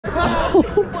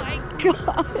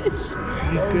gosh.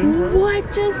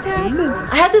 What just happened?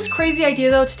 I had this crazy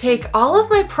idea though to take all of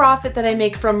my profit that I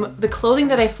make from the clothing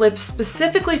that I flip,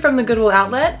 specifically from the Goodwill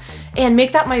Outlet, and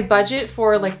make that my budget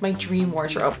for like my dream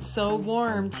wardrobe. So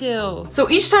warm too. So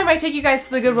each time I take you guys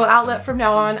to the Goodwill Outlet from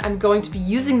now on, I'm going to be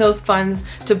using those funds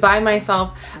to buy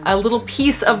myself a little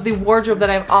piece of the wardrobe that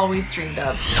I've always dreamed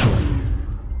of.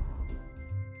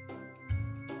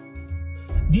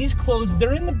 These clothes,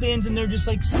 they're in the bins and they're just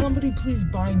like, somebody please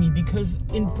buy me because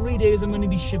in 3 days I'm gonna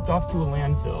be shipped off to a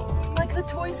landfill. Like the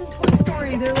toys in Toy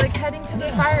Story, they're like heading to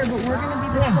the fire, but we're gonna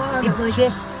be the claw.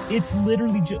 It's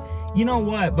literally just, you know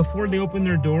what? Before they open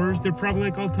their doors, they're probably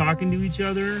like all talking to each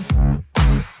other.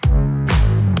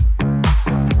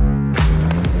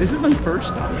 This is my first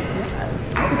time.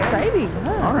 Yeah, it's exciting,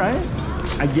 huh? All right.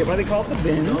 I get why they call it the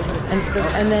bins.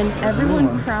 And then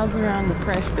everyone crowds around the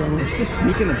fresh bins. Let's just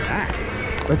sneak in the back.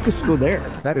 Let's just go there.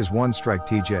 That is one strike,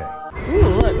 TJ.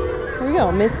 Ooh, look. Here we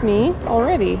go. Miss me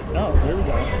already. Oh, there we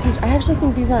go. I actually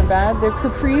think these aren't bad. They're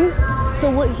capris.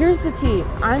 So here's the tea.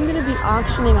 I'm going to be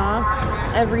auctioning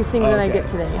off everything that I get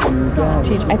today.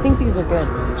 Teach, I think these are good.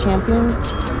 Champion,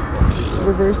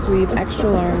 reverse weave,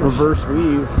 extra large. Reverse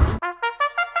weave.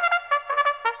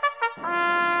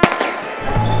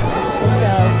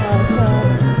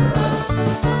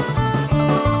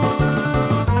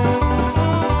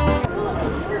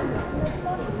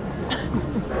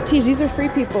 These are free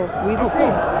people. Weed free.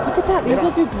 Look at that. These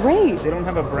will do great. They don't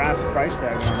have a brass price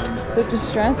tag on them. They're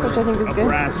distressed, which I think is good.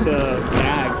 Brass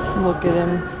tag. Look at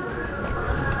him.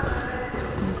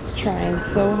 He's trying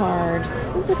so hard.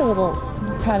 This is like a little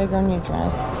Patagonia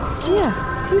dress. Yeah.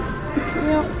 He's,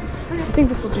 I think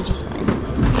this will do just fine.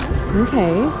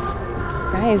 Okay.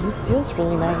 Guys, this feels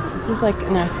really nice. This is like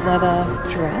an Athleta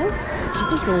dress.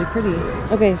 This is really pretty.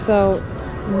 Okay, so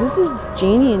this is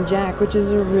Janie and Jack, which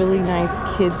is a really nice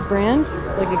kids brand.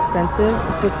 It's like expensive.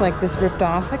 This looks like this ripped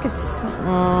off. I don't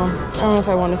know if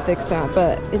I want to fix that,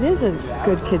 but it is a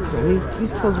good kids brand.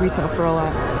 These clothes retail for a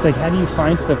lot. It's like, how do you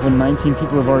find stuff when 19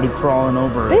 people have already crawling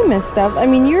over it? They miss stuff. I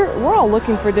mean, we're all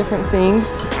looking for different things.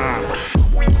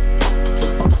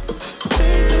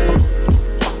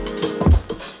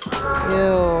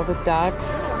 Ew, the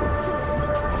ducks.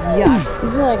 Yeah.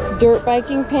 These are like dirt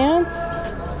biking pants.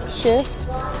 Shift.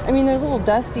 I mean, they're a little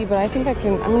dusty, but I think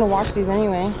I'm gonna wash these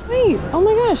anyway. Wait, oh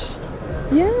my gosh.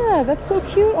 Yeah, that's so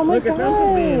cute. Oh my gosh.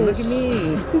 Look at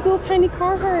me. These little tiny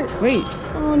Carhartt. Wait.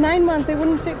 Oh, 9 month, they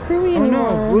wouldn't fit Crewy anymore.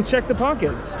 Oh no, we'll check the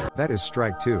pockets. That is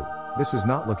strike 2. This is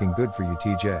not looking good for you,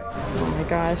 TJ. Oh my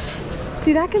gosh.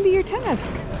 See, that can be your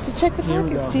task. Just check the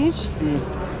pockets, Teach. See.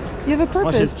 You have a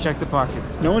purpose. Let's just check the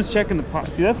pockets. No one's checking the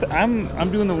pockets. See,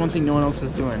 I'm doing the one thing no one else is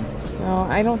doing. No,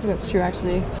 I don't think that's true,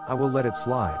 actually. I will let it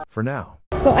slide for now.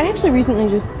 So I actually recently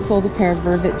just sold a pair of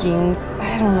Vervet jeans.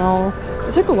 I don't know.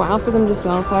 It took a while for them to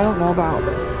sell, so I don't know about.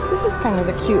 This is kind of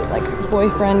a cute, like,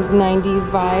 boyfriend 90s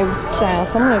vibe style.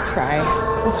 So I'm gonna try.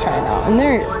 Let's try it out. And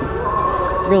they're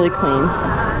really clean.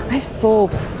 I've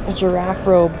sold a giraffe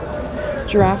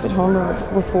at home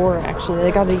robe before, actually.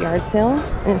 I got a yard sale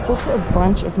and it sold for a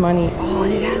bunch of money. Oh,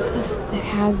 and it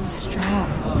has the strap.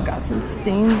 It's got some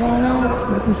stains on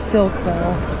it. This is silk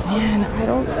though. Man, I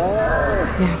don't know.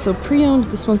 Yeah, so pre-owned,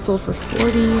 this one sold for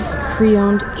 40,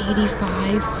 pre-owned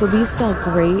 85. So these sell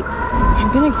great.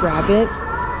 I'm gonna grab it.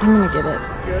 I'm gonna get it.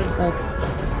 Like,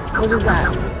 what is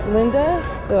that? Linda?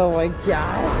 Oh my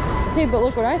gosh. Okay, but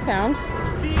look what I found.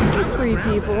 Free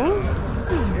people.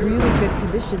 This is really good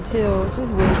condition too. This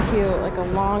is way cute, like a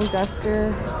long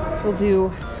duster. This will do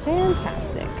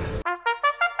fantastic.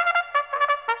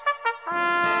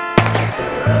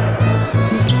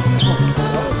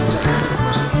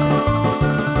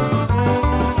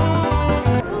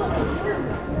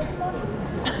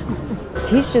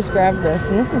 Teach just grabbed this,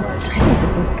 and I think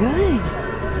this is good.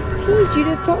 Teach, you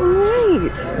did something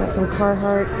right. Got some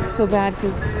Carhartt. I feel bad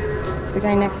because the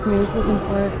guy next to me is looking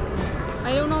for it.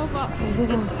 I don't know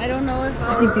if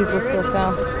I think these will still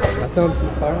sell. I found some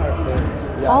Carhartt things.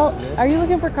 Yeah. Are you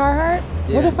looking for Carhartt?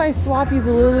 Yeah. What if I swap you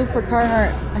the Lulu for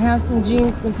Carhartt? I have some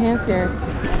jeans and pants here.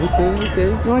 Okay.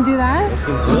 You want to do that?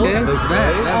 Okay. All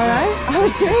right.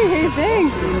 Okay. Hey,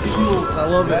 thanks. I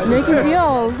love it. Making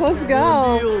deals. Let's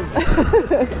go.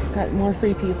 Got more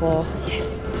free people.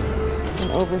 Yes.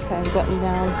 An oversized button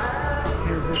down.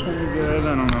 Here's this pretty good.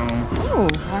 I don't know. Oh,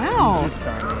 wow. This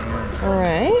time. All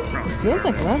right. Feels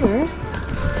like leather.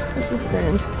 What's this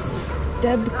brand?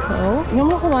 Stebco. You know, I'm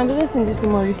gonna hold on to this and do some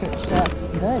more research. That's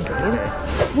good, babe.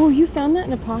 Oh, you found that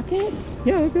in a pocket?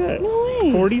 Yeah, look at that. No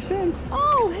way. 40 cents.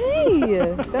 Oh,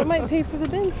 hey. That might pay for the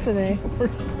bins today.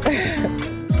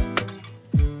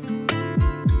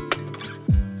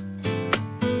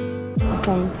 got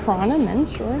some Prana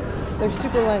men's shorts. They're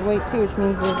super lightweight too, which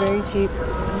means they're very cheap.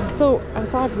 So I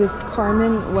saw this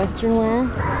Carmen Western wear.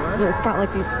 Yeah, it's got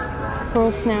like these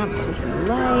pearl snaps, which we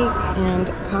like, and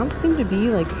comps seem to be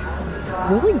like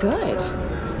really good.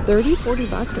 30, 40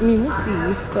 bucks. I mean, we'll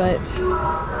see, but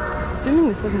assuming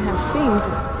this doesn't have stains,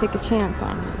 let's take a chance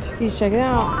on it. Please check it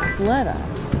out. Athleta.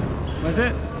 What's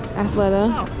it?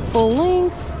 Athleta, full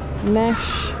length,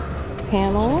 mesh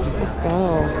panel. Let's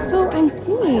go. So I'm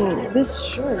seeing this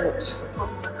shirt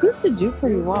seems to do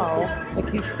pretty well.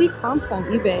 Like you see comps on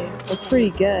eBay, it's pretty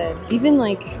good. Even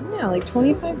like, yeah, like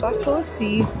 25 bucks. So let's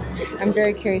see. I'm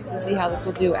very curious to see how this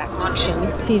will do at auction.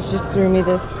 Teach just threw me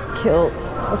this kilt.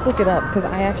 Let's look it up because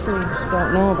I actually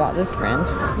don't know about this brand.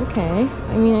 Okay,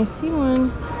 I mean, I see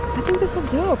one. I think this will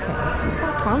do okay. We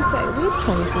saw comps at least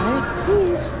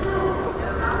 25.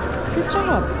 Good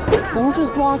job. Don't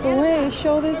just walk away.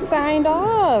 Show this kind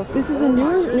off. This is a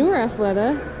newer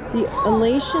Athleta. The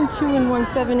Elation 2 in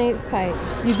 1/7/8 type.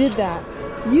 You did that.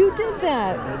 You did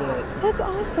that. I did. That's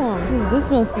awesome. This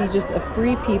must be just a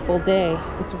free people day.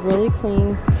 It's really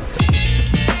clean.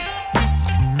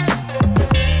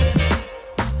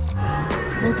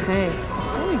 Okay,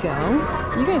 there we go.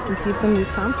 You guys can see some of these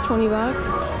comps. 20 bucks,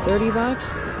 30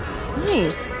 bucks.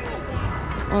 Nice.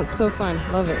 Oh, it's so fun.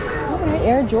 Love it. All right,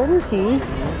 Air Jordan Tee.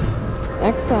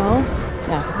 XL.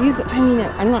 Yeah, these, I mean,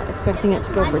 I'm not expecting it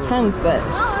to go for tens, but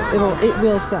it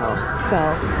will sell. So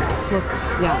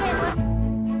let's, yeah.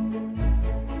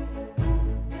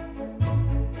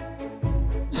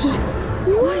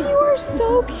 What? You are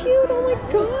so cute. Oh my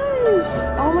gosh.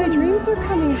 All my dreams are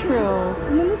coming true.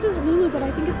 And then this is Lulu, but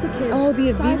I think it's the kids. Oh,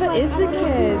 the So I was Aviva like, is I the don't know if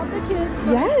you want kids. the kids,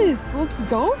 but Yes, let's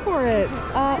go for it.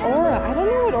 Aura. I don't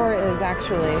know what Aura is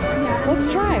actually. yeah, Let's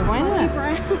and try. this is Why Lucky not?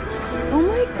 Brian. Oh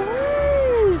my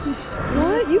gosh.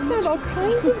 What? You found all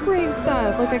kinds of great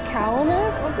stuff. Like a cowl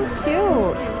neck? This is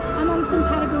cute. And then some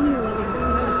Patagonia leggings that I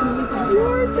was going to leave out. You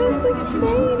are just a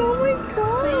saint. Oh my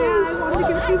gosh. But yeah, I wanted to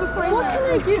give it to you before I What left. can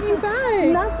I give you back?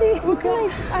 Nothing. What can I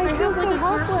feel have so like a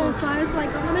carpool, helpless. so I was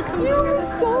like, I'm going to come You through. are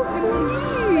so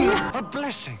sweet.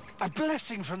 A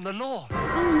blessing from the Lord.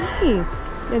 Oh, nice.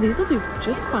 Yeah, these will do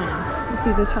just fine. Let's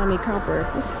see the Tommy Copper.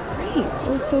 This is great. That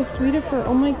was so sweet of her.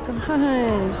 Oh my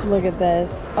gosh. Look at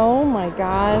this. Oh my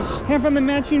gosh. Have on the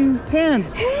matching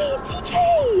pants. Hey, TJ.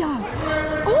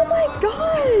 Oh my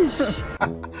gosh.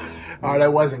 All right, I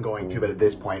wasn't going to, but at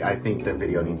this point, I think the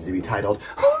video needs to be titled,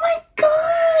 "Oh my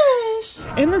gosh!"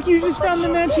 And look, you just found the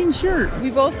matching shirt. We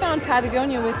both found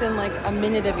Patagonia within like a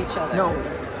minute of each other. No,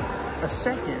 a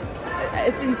second.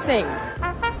 It's insane.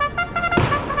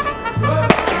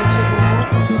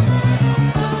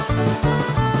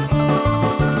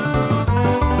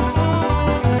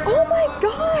 Oh my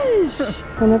gosh!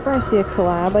 Whenever I see a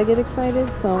collab, I get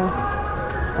excited, so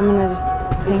I'm gonna just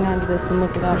hang on to this and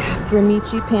look it up.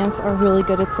 Ramichi pants are really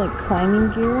good. It's like climbing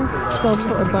gear. Sells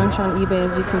for a bunch on eBay,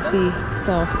 as you can see.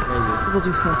 So this will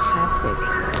do fantastic.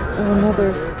 Oh,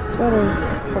 another sweater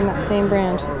from that same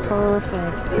brand.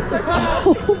 Perfect.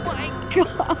 Oh my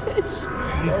gosh.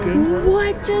 He's good.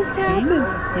 What just happened?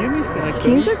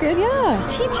 Keens are good, yeah.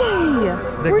 TJ,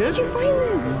 where did you find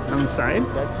this? On the side?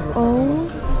 Oh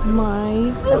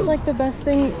my, that's like the best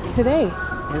thing today.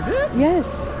 Is it?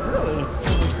 Yes. Really?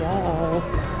 Wow.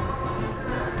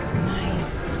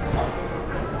 Nice.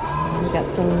 We got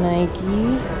some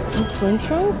Nike and swim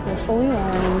trunks. They're fully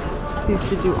lined. These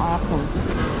should do awesome.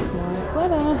 More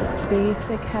Athleta.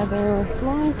 Basic heather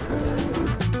long sleeve.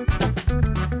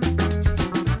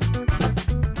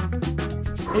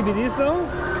 Maybe these though?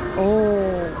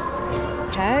 Oh,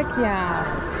 heck yeah.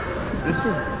 This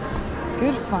was.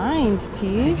 Good find, Did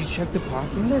you Teach. check the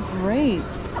pockets? These are great.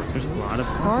 There's a lot of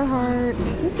them. Carhartt.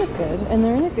 These look good, and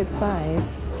they're in a good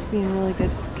size. To be in really good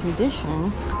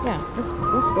condition. Yeah, let's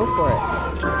go for it.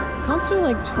 Comps are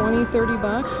like 20, 30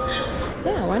 bucks.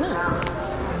 Yeah, why not?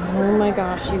 Oh my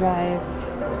gosh, you guys.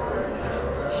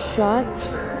 Shut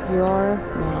your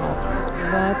mouth.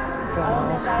 Let's go.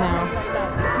 Now,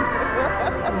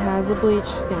 it has a bleach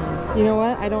stain. You know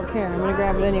what? I don't care. I'm gonna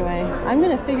grab it anyway. I'm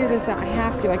gonna figure this out. I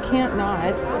have to. I can't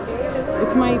not.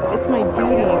 It's my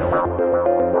duty.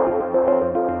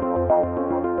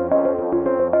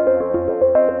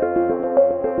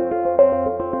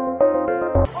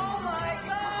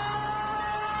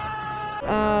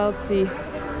 Let's see.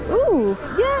 Ooh,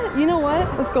 yeah, you know what?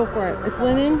 Let's go for it. It's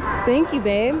linen. Thank you,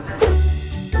 babe.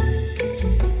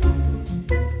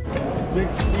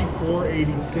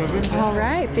 $64.87. All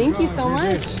right, thank you so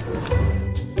much.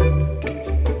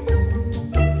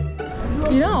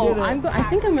 You know, I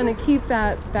think I'm gonna keep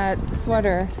that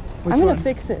sweater. I'm gonna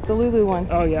fix it, the Lulu one.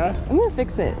 Oh yeah? I'm gonna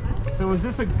fix it. So is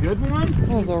this a good one? It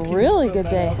was a really good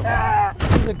day.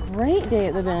 It was a great day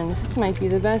at the bins. This might be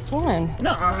the best one.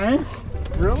 No,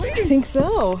 really? I think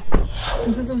so.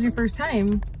 Since this was your first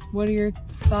time, what are your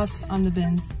thoughts on the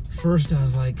bins? First, I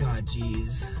was like, God,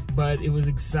 geez. But it was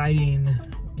exciting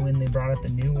when they brought out the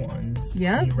new ones.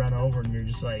 Yeah. You run over and you're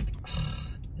just like,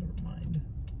 never mind.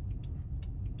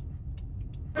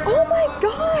 Oh my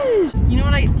gosh! You know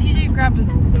what? TJ grabbed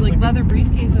his like leather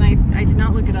briefcase and I did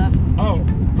not look it up. Oh.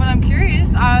 But I'm curious.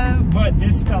 But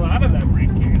this fell out of that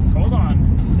briefcase. Hold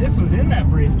on. This was in that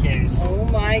briefcase. Oh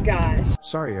my gosh.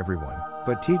 Sorry everyone,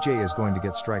 but TJ is going to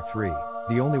get strike 3.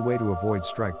 The only way to avoid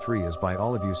strike 3 is by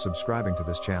all of you subscribing to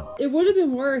this channel. It would have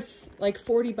been worth like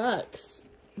 40 bucks,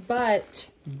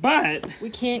 but But we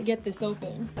can't get this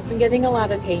open. I've been getting a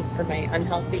lot of hate for my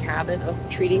unhealthy habit of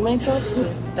treating myself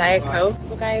with Diet Coke.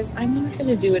 So guys, I'm not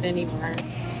gonna do it anymore.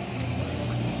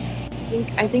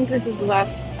 I think this is the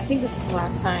last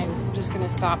time. I'm just gonna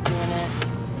stop doing it.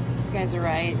 You guys are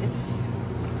right. It's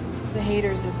the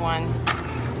haters have won.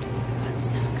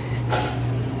 That's so good.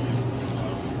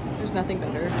 There's nothing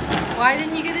better. Why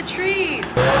didn't you get a treat?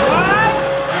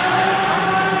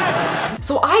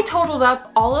 So I totaled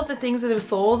up all of the things that have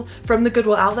sold from the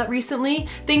Goodwill Outlet recently,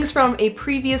 things from a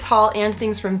previous haul and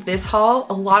things from this haul.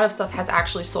 A lot of stuff has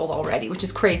actually sold already, which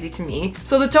is crazy to me.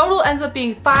 So the total ends up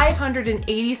being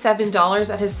 $587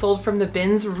 that has sold from the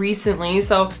bins recently.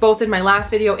 So both in my last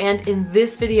video and in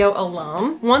this video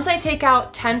alone. Once I take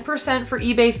out 10% for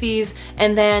eBay fees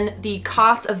and then the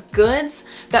cost of goods,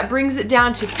 that brings it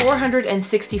down to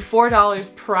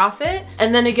 $464 profit.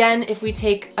 And then again, if we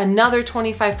take another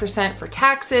 25% for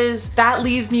taxes, that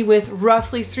leaves me with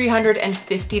roughly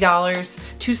 $350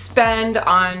 to spend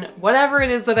on whatever it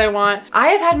is that I want. I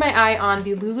have had my eye on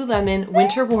the Lululemon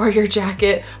Winter Warrior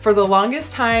jacket for the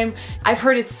longest time. I've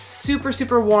heard it's super,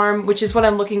 super warm, which is what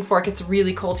I'm looking for. It gets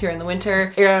really cold here in the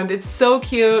winter and it's so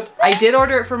cute. I did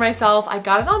order it for myself. I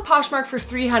got it on Poshmark for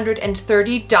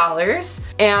 $330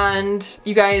 and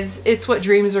you guys, it's what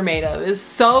dreams are made of. It's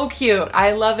so cute.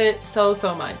 I love it so,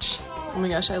 so much. Oh my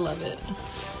gosh, I love it.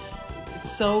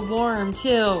 So warm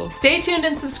too. Stay tuned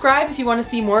and subscribe if you want to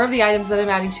see more of the items that I'm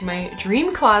adding to my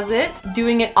dream closet,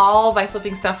 doing it all by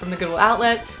flipping stuff from the Goodwill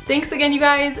Outlet. Thanks again, you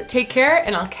guys. Take care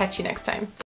and I'll catch you next time.